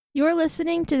You're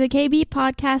listening to the KB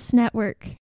Podcast Network.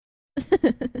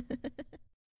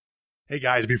 Hey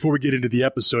guys, before we get into the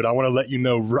episode, I want to let you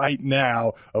know right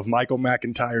now of Michael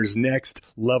McIntyre's Next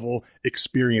Level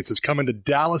Experience. It's coming to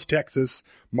Dallas, Texas,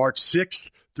 March 6th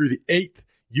through the 8th.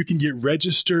 You can get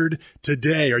registered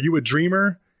today. Are you a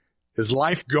dreamer? Is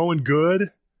life going good?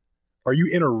 Are you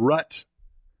in a rut?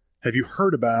 Have you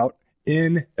heard about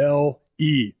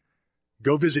NLE?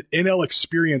 Go visit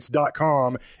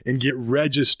nlexperience.com and get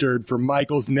registered for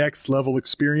Michael's Next Level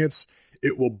Experience.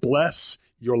 It will bless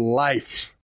your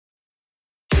life.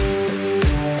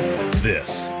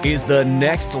 This is the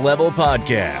Next Level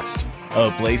Podcast, a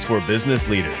place for business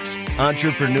leaders,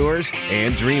 entrepreneurs,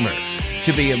 and dreamers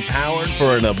to be empowered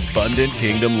for an abundant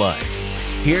kingdom life.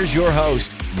 Here's your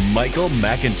host, Michael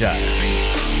McIntyre.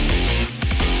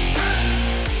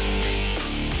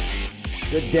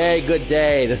 Good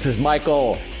day. This is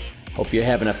Michael. Hope you're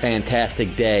having a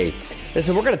fantastic day.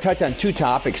 Listen, we're going to touch on two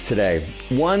topics today.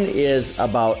 One is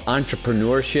about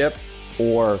entrepreneurship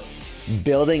or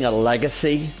building a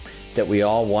legacy that we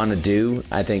all want to do.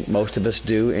 I think most of us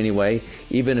do anyway,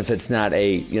 even if it's not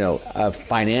a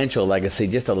financial legacy,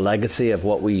 just a legacy of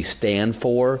what we stand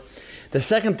for. The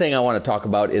second thing I want to talk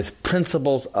about is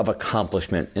principles of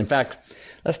accomplishment. In fact,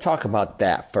 let's talk about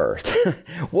that first.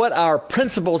 What are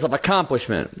principles of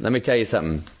accomplishment? Let me tell you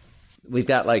something. We've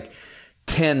got like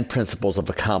 10 principles of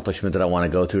accomplishment that I want to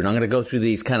go through. And I'm going to go through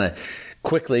these kind of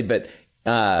quickly, but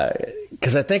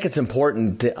because I think it's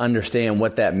important to understand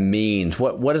what that means.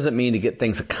 What does it mean to get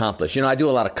things accomplished? You know, I do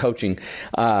a lot of coaching.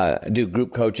 I do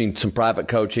group coaching, some private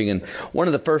coaching. And one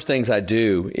of the first things I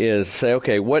do is say,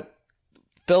 okay,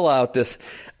 fill out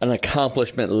an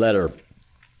accomplishment letter.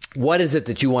 What is it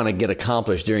that you want to get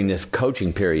accomplished during this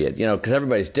coaching period? You know, because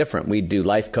everybody's different. We do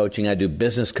life coaching. I do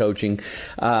business coaching.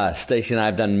 Stacy and I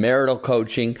have done marital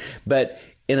coaching. But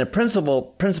in a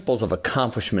principles of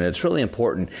accomplishment, it's really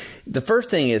important. The first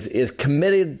thing is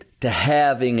committed to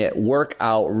having it work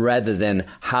out rather than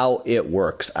how it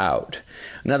works out.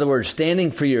 In other words,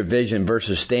 standing for your vision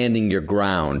versus standing your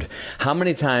ground. How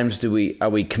many times are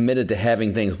we committed to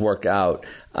having things work out,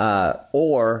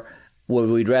 or would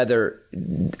we rather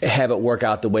have it work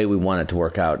out the way we want it to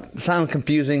work out? Sound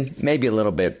confusing? Maybe a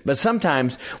little bit. But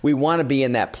sometimes we want to be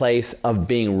in that place of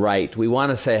being right. We want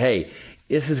to say, hey,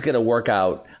 this is going to work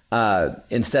out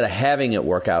instead of having it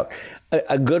work out.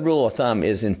 A good rule of thumb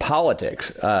is in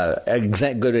politics,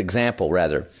 good example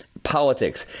rather.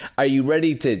 Politics. Are you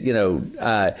ready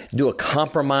to, do a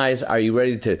compromise? Are you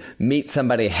ready to meet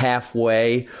somebody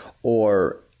halfway?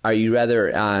 Or are you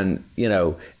rather on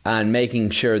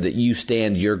making sure that you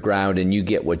stand your ground and you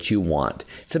get what you want?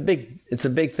 It's a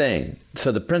big thing.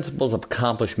 So the principles of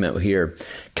accomplishment here,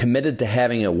 committed to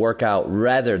having it work out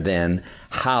rather than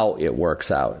how it works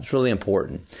out. It's really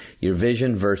important. Your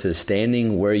vision versus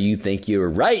standing where you think you're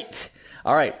right.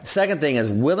 All right. Second thing is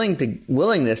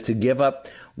willingness to give up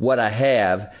what I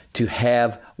have to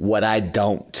have what I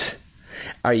don't.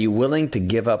 Are you willing to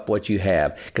give up what you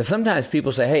have? Because sometimes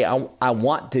people say, hey, I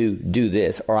want to do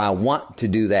this or I want to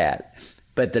do that,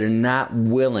 but they're not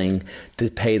willing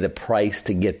to pay the price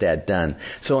to get that done.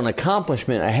 So an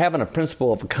accomplishment, having a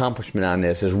principle of accomplishment on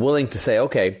this is willing to say,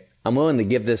 okay, I'm willing to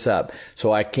give this up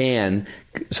so I can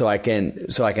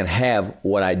have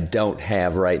what I don't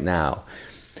have right now.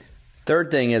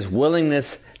 Third thing is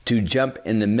willingness to jump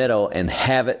in the middle and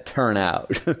have it turn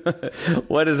out.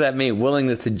 What does that mean?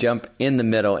 Willingness to jump in the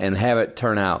middle and have it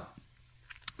turn out.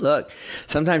 Look,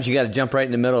 sometimes you got to jump right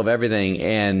in the middle of everything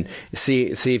and see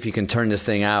if you can turn this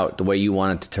thing out the way you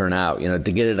want it to turn out,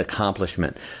 to get an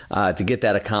accomplishment, to get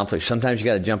that accomplished. Sometimes you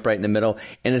got to jump right in the middle.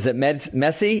 And is it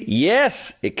messy?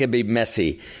 Yes, it can be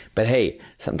messy. But hey,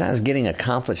 sometimes getting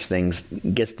accomplished things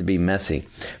gets to be messy.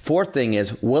 Fourth thing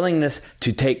is willingness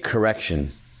to take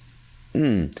correction.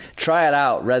 Try it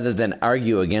out rather than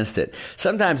argue against it.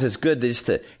 Sometimes it's good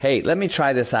hey, let me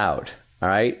try this out. All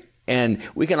right. And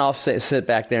we can all sit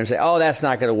back there and say, oh, that's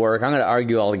not going to work. I'm going to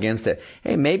argue all against it.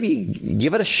 Hey, maybe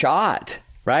give it a shot,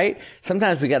 right?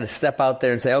 Sometimes we got to step out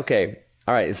there and say, okay,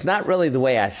 all right, it's not really the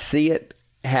way I see it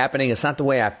happening. It's not the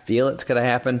way I feel it's going to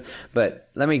happen, but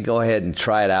let me go ahead and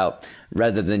try it out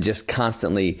rather than just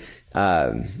constantly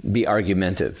be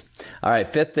argumentative. All right,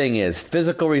 fifth thing is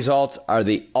physical results are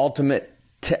the ultimate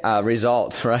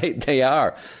results, right? They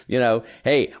are.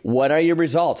 Hey, what are your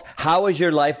results? How is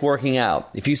your life working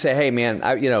out? If you say, hey, man,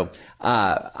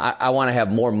 I want to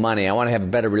have more money. I want to have a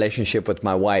better relationship with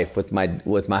my wife, with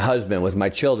my husband, with my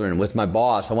children, with my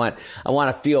boss. I want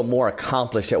to feel more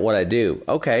accomplished at what I do.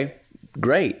 Okay,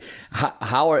 great.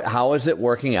 How is it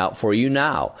working out for you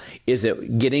now? Is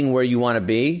it getting where you want to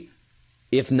be?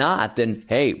 If not, then,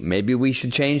 hey, maybe we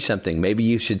should change something. Maybe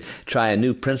you should try a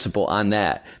new principle on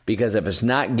that. Because if it's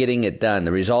not getting it done,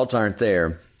 the results aren't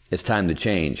there, it's time to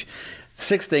change.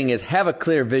 Sixth thing is have a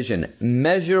clear vision,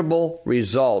 measurable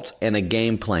results, and a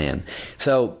game plan.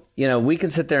 So, we can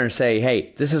sit there and say,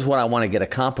 hey, this is what I want to get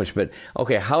accomplished, but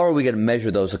okay, how are we going to measure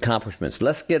those accomplishments?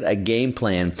 Let's get a game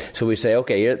plan. So we say,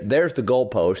 okay, there's the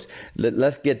goalpost.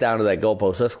 Let's get down to that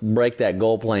goalpost. Let's break that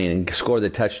goal plan and score the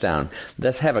touchdown.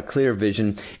 Let's have a clear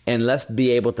vision, and let's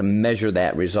be able to measure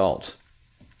that results.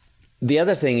 The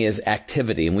other thing is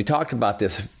activity, and we talked about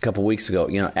this a couple weeks ago,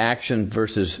 action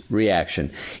versus reaction.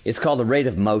 It's called the rate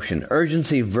of motion,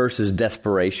 urgency versus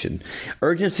desperation.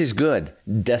 Urgency's good,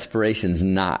 desperation's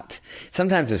not.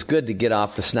 Sometimes it's good to get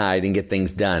off the snide and get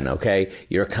things done, okay,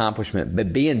 your accomplishment,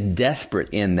 but being desperate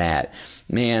in that,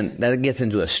 man, that gets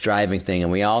into a striving thing,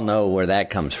 and we all know where that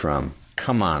comes from.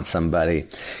 Come on, somebody.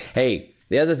 Hey,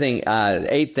 the other thing,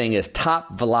 eighth thing is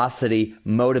top velocity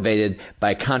motivated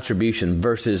by contribution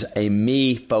versus a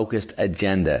me-focused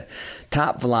agenda.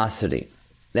 Top velocity.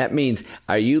 That means,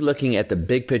 are you looking at the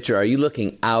big picture? Are you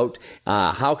looking out?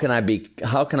 How can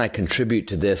I contribute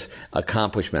to this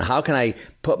accomplishment? How can I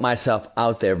put myself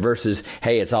out there versus,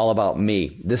 hey, it's all about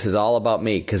me. This is all about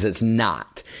me, because it's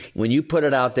not. When you put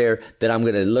it out there that I'm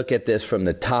going to look at this from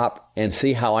the top and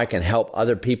see how I can help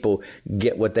other people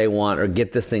get what they want or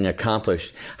get this thing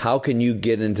accomplished, how can you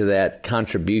get into that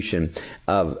contribution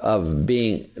of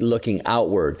looking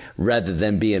outward rather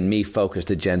than being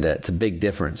me-focused agenda? It's a big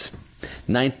difference.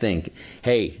 The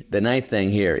ninth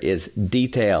thing here is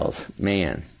details.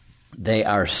 Man, they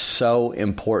are so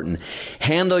important.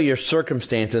 Handle your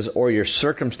circumstances or your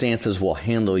circumstances will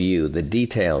handle you. The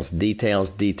details.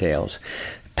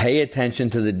 Pay attention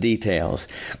to the details.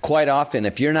 Quite often,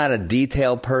 if you're not a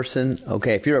detailed person,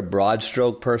 okay, if you're a broad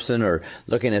stroke person or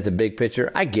looking at the big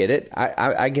picture, I get it.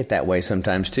 I get that way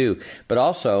sometimes too. But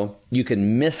also, you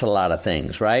can miss a lot of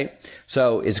things, right?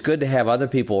 So it's good to have other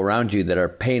people around you that are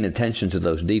paying attention to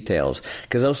those details,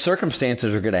 because those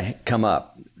circumstances are going to come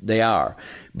up. They are.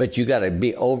 But you got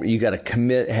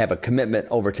to have a commitment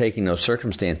overtaking those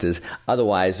circumstances.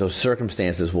 Otherwise, those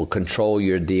circumstances will control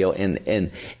your deal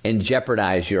and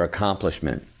jeopardize your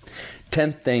accomplishment.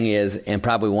 10th thing is, and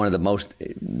probably one of the most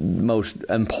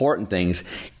important things,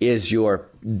 is your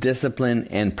discipline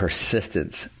and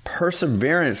persistence.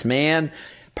 Perseverance, man.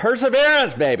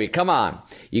 Perseverance, baby. Come on.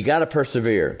 You got to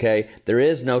persevere, okay? There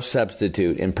is no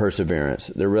substitute in perseverance.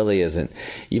 There really isn't.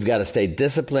 You've got to stay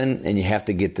disciplined, and you have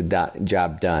to get the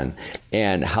job done.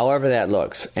 And however that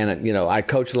looks, and I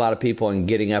coach a lot of people in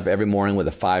getting up every morning with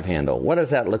a 5 handle. What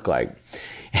does that look like?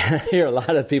 And I hear a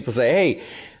lot of people say, hey,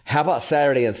 how about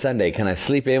Saturday and Sunday? Can I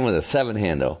sleep in with a 7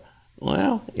 handle?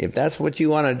 Well, if that's what you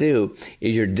want to do,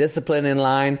 is your discipline in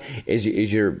line? Is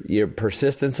your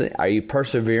persistence? Are you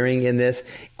persevering in this?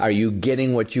 Are you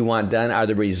getting what you want done? Are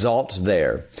the results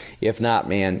there? If not,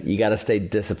 man, you got to stay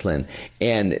disciplined.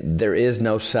 And there is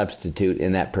no substitute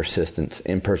in that persistence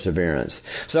and perseverance.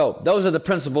 So those are the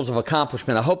principles of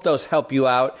accomplishment. I hope those help you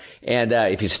out. And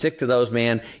if you stick to those,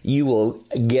 man, you will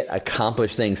get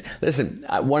accomplished things. Listen,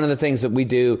 one of the things that we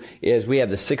do is we have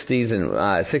the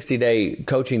 60-day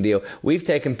coaching deal. We've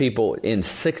taken people in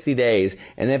 60 days,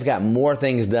 and they've got more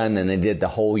things done than they did the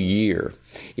whole year.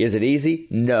 Is it easy?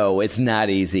 No, it's not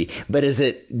easy. But does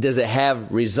it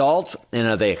have results, and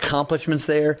are the accomplishments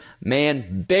there?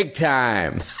 Man, big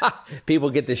time. People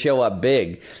get to show up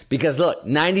big. Because look,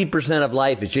 90% of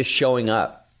life is just showing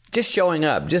up.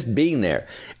 Just being there,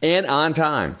 and on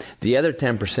time. The other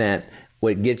 10%,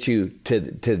 what gets you to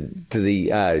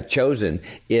the chosen,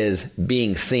 is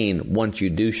being seen once you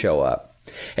do show up.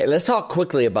 Hey, let's talk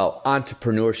quickly about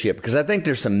entrepreneurship, because I think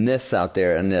there's some myths out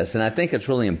there in this, and I think it's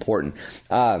really important.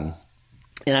 And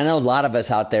I know a lot of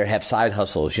us out there have side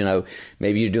hustles.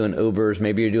 Maybe you're doing Ubers,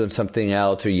 maybe you're doing something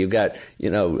else, or you've got,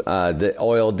 the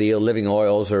oil deal, Living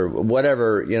Oils, or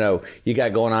whatever, you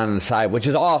got going on the side, which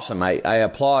is awesome. I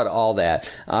applaud all that.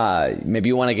 Maybe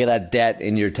you want to get out of debt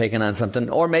and you're taking on something,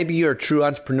 or maybe you're a true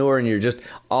entrepreneur and you're just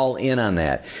all in on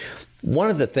that.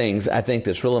 One of the things I think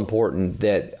that's real important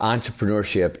that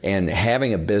entrepreneurship and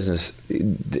having a business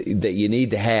that you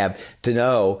need to have to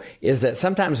know is that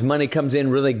sometimes money comes in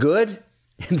really good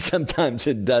and sometimes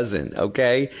it doesn't,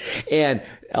 okay? And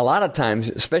a lot of times,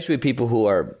 especially people who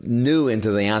are new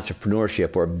into the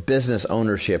entrepreneurship or business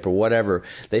ownership or whatever,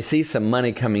 they see some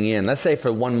money coming in. Let's say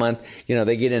for 1 month,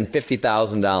 they get in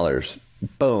 $50,000.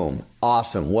 Boom.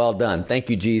 Awesome. Well done. Thank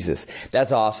you, Jesus.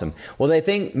 That's awesome. Well, they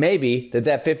think maybe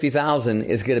that $50,000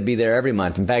 is going to be there every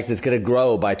month. In fact, it's going to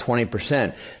grow by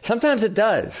 20%. Sometimes it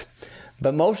does.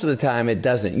 But most of the time it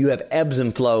doesn't. You have ebbs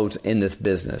and flows in this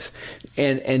business.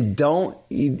 And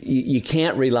you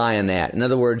can't rely on that. In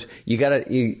other words, you've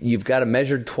got to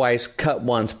measure twice, cut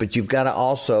once, but you've got to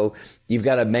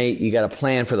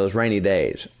plan for those rainy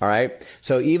days. All right.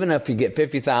 So even if you get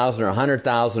 50,000 or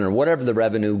 100,000 or whatever the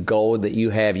revenue goal that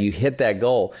you have, you hit that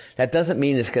goal. That doesn't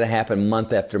mean it's going to happen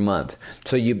month after month.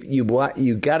 So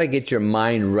you got to get your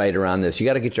mind right around this. You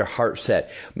got to get your heart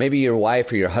set. Maybe your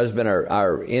wife or your husband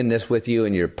are in this with you,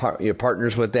 and your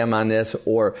partners with them on this,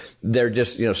 or they're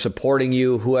just supporting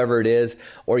you, whoever it is,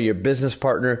 or your business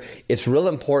partner. It's real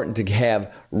important to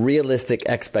have realistic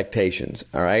expectations.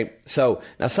 All right. So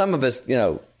now some of us,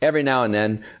 every now and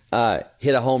then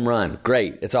hit a home run.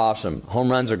 Great. It's awesome. Home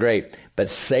runs are great. But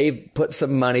put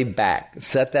some money back.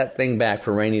 Set that thing back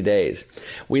for rainy days.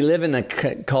 We live in a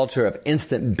culture of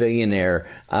instant billionaire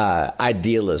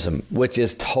idealism, which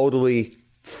is totally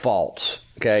false.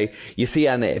 Okay, you see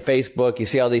on the Facebook, you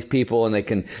see all these people, and they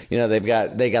can, they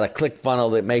got a click funnel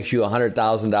that makes you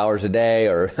 $100,000 a day,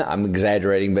 or I'm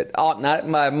exaggerating, but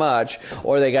not by much.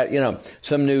 Or they got,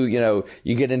 some new,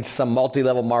 you get into some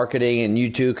multi-level marketing, and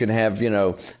you too can have,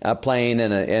 a plane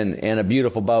and a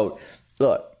beautiful boat.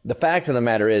 Look, the fact of the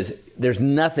matter is, there's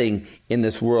nothing in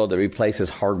this world that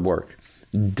replaces hard work.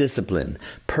 Discipline,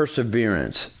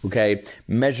 perseverance, okay?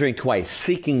 Measuring twice,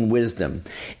 seeking wisdom.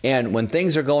 And when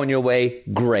things are going your way,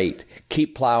 great.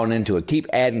 Keep plowing into it. Keep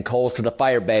adding coals to the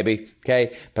fire, baby,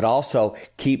 okay? But also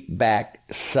keep back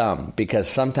some, because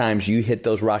sometimes you hit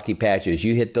those rocky patches.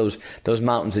 You hit those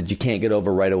mountains that you can't get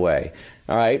over right away.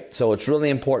 All right? So it's really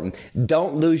important.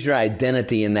 Don't lose your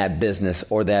identity in that business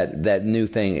or that new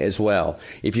thing as well.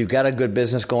 If you've got a good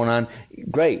business going on,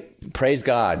 great. Praise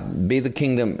God. Be the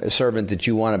kingdom servant that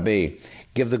you want to be.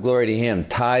 Give the glory to Him.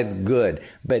 Tithe good.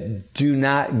 But do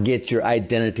not get your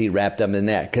identity wrapped up in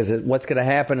that, because what's going to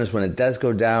happen is when it does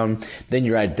go down, then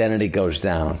your identity goes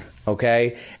down.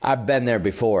 Okay? I've been there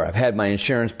before. I've had my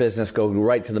insurance business go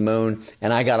right to the moon,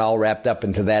 and I got all wrapped up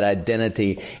into that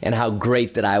identity and how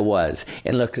great that I was.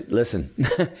 And listen,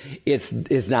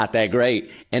 it's not that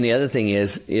great. And the other thing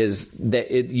is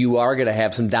that you are going to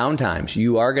have some downtimes.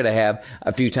 You are going to have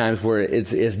a few times where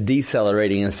it's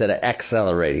decelerating instead of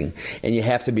accelerating. And you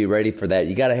have to be ready for that.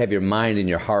 You got to have your mind and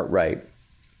your heart right.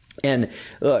 And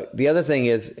look, the other thing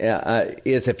is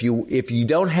if you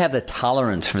don't have the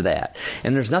tolerance for that,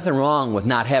 and there's nothing wrong with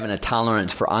not having a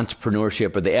tolerance for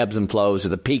entrepreneurship or the ebbs and flows or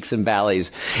the peaks and valleys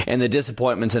and the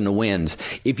disappointments and the wins.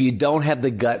 If you don't have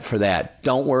the gut for that,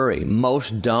 don't worry.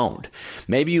 Most don't.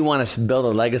 Maybe you want to build a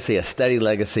legacy, a steady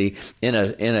legacy in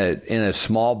a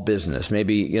small business.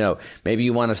 Maybe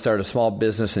you want to start a small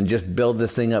business and just build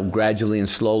this thing up gradually and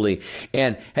slowly.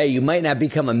 And hey, you might not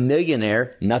become a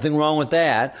millionaire. Nothing wrong with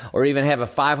that. Or even have a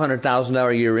 $500,000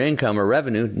 a year income or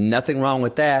revenue, nothing wrong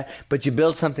with that, but you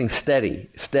build something steady,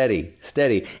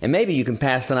 and maybe you can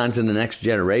pass it on to the next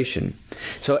generation.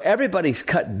 So everybody's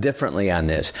cut differently on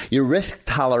this. Your risk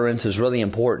tolerance is really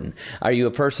important. Are you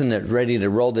a person that's ready to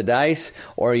roll the dice,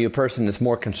 or are you a person that's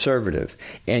more conservative?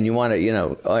 And you want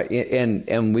to,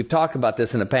 and we've talked about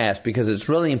this in the past, because it's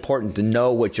really important to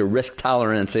know what your risk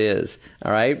tolerance is,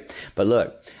 all right? But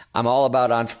look, I'm all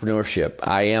about entrepreneurship.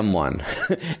 I am one.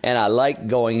 And I like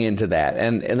going into that.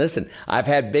 And listen, I've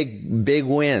had big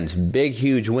wins,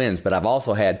 huge wins, but I've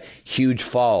also had huge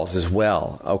falls as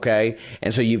well. Okay.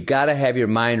 And so you've got to have your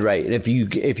mind right. And if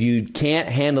you can't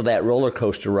handle that roller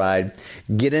coaster ride,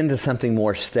 get into something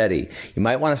more steady. You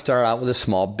might want to start out with a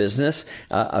small business,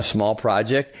 a small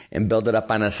project, and build it up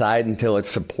on the side until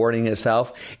it's supporting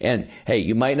itself. And hey,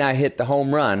 you might not hit the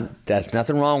home run. That's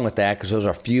nothing wrong with that, because those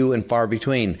are few and far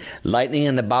between. Lightning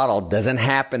in the bottle doesn't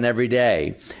happen every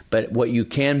day. But what you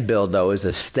can build, though, is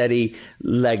a steady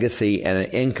legacy and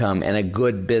an income and a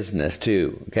good business,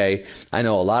 too. Okay? I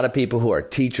know a lot of people who are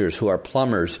teachers, who are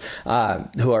plumbers,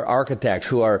 who are architects,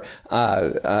 who are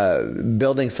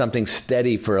building something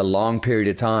steady for a long period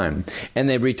of time. And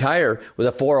they retire with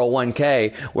a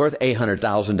 401k worth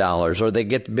 $800,000, or they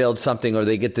get to build something, or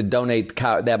they get to donate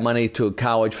that money to a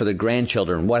college for their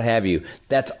grandchildren, what have you.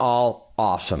 That's all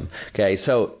awesome. Okay,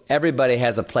 so everybody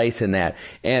has a place in that.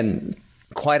 And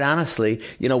quite honestly,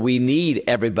 we need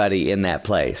everybody in that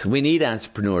place. We need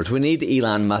entrepreneurs. We need the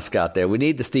Elon Musk out there. We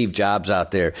need the Steve Jobs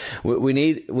out there. We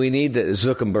need the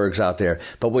Zuckerbergs out there.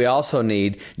 But we also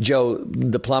need Joe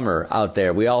the plumber out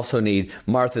there. We also need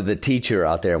Martha the teacher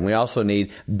out there. And we also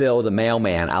need Bill the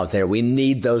mailman out there. We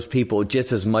need those people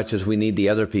just as much as we need the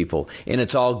other people. And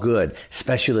it's all good,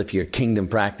 especially if you're kingdom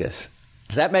practice.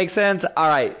 Does that make sense? All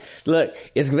right. Look,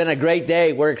 it's been a great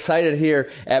day. We're excited here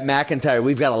at McIntyre.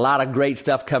 We've got a lot of great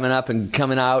stuff coming up and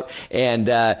coming out. And,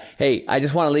 hey, I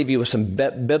just want to leave you with some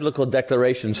biblical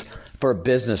declarations for a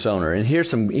business owner. And here's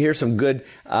some good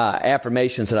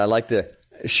affirmations that I like to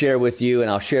share with you, and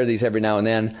I'll share these every now and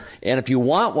then. And if you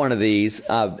want one of these,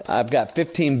 I've got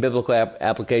 15 biblical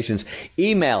applications.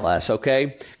 Email us,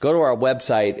 okay? Go to our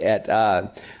website at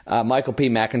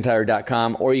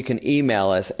michaelpmcintyre.com, or you can email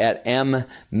us at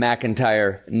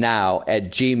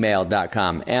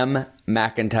mmcintyre@gmail.com.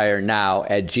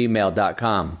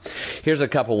 McIntyre@gmail.com. Here's a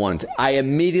couple ones. I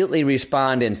immediately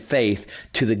respond in faith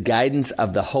to the guidance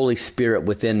of the Holy Spirit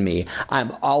within me.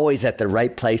 I'm always at the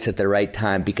right place at the right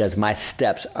time because my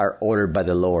steps are ordered by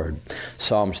the Lord.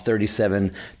 Psalms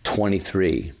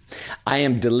 37:23. I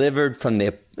am delivered from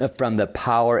the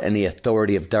power and the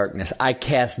authority of darkness. I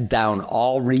cast down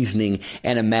all reasoning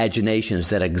and imaginations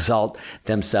that exalt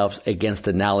themselves against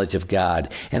the knowledge of God.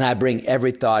 And I bring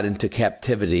every thought into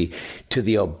captivity to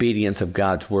the obedience of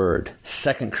God's word.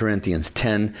 2 Corinthians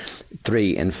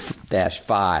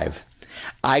 10:3-5.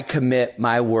 I commit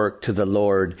my work to the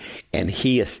Lord, and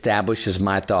he establishes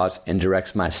my thoughts and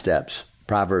directs my steps.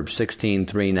 Proverbs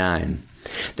 16:3-9.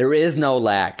 There is no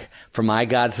lack, for my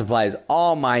God supplies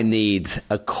all my needs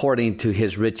according to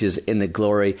his riches in the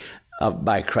glory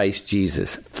by Christ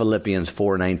Jesus. Philippians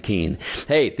 4:19.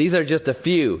 Hey, these are just a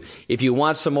few. If you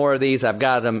want some more of these, I've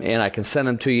got them, and I can send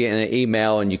them to you in an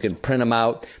email, and you can print them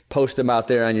out, post them out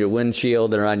there on your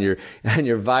windshield or on your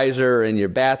visor or in your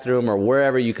bathroom or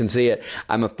wherever you can see it.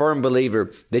 I'm a firm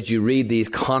believer that you read these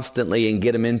constantly and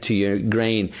get them into your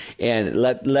brain, and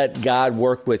let God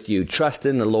work with you. Trust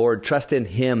in the Lord. Trust in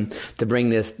him to bring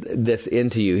this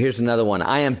into you. Here's another one.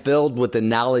 I am filled with the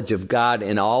knowledge of God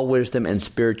in all wisdom and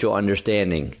spiritual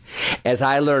understanding. As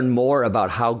I learn more about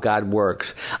how God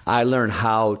works, I learn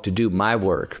how to do my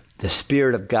work. The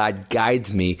Spirit of God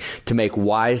guides me to make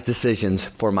wise decisions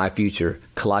for my future.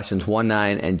 Colossians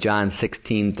 1:9 and John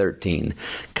 16:13.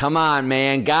 Come on,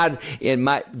 man. God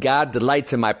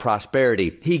delights in my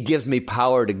prosperity. He gives me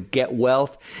power to get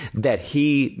wealth that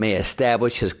he may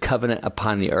establish his covenant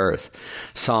upon the earth.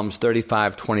 Psalms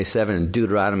 35:27 and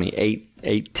Deuteronomy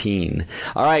 8:18.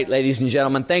 All right, ladies and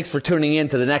gentlemen, thanks for tuning in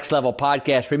to the Next Level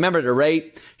Podcast. Remember to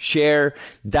rate, share,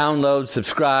 download,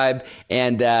 subscribe,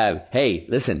 and hey,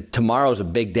 listen, tomorrow's a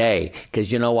big day,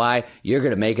 because you know why? You're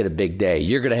going to make it a big day.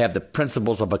 You're going to have the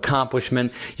principles of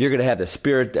accomplishment. You're going to have the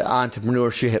spirit of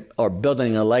entrepreneurship or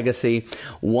building a legacy,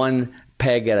 one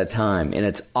peg at a time, and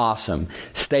it's awesome.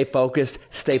 Stay focused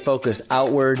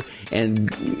outward,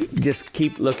 and just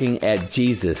keep looking at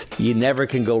Jesus. You never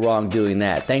can go wrong doing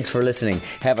that. Thanks for listening.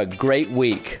 Have a great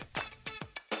week.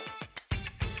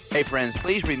 Hey friends,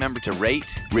 please remember to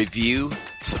rate, review,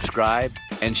 subscribe,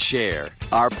 and share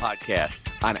our podcast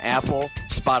on Apple,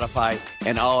 Spotify,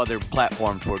 and all other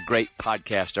platforms where great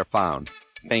podcasts are found.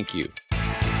 Thank you.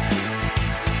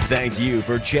 Thank you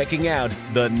for checking out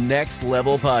the Next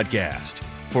Level Podcast.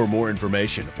 For more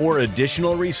information or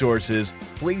additional resources,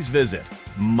 please visit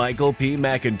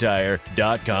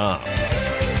michaelpmcintyre.com.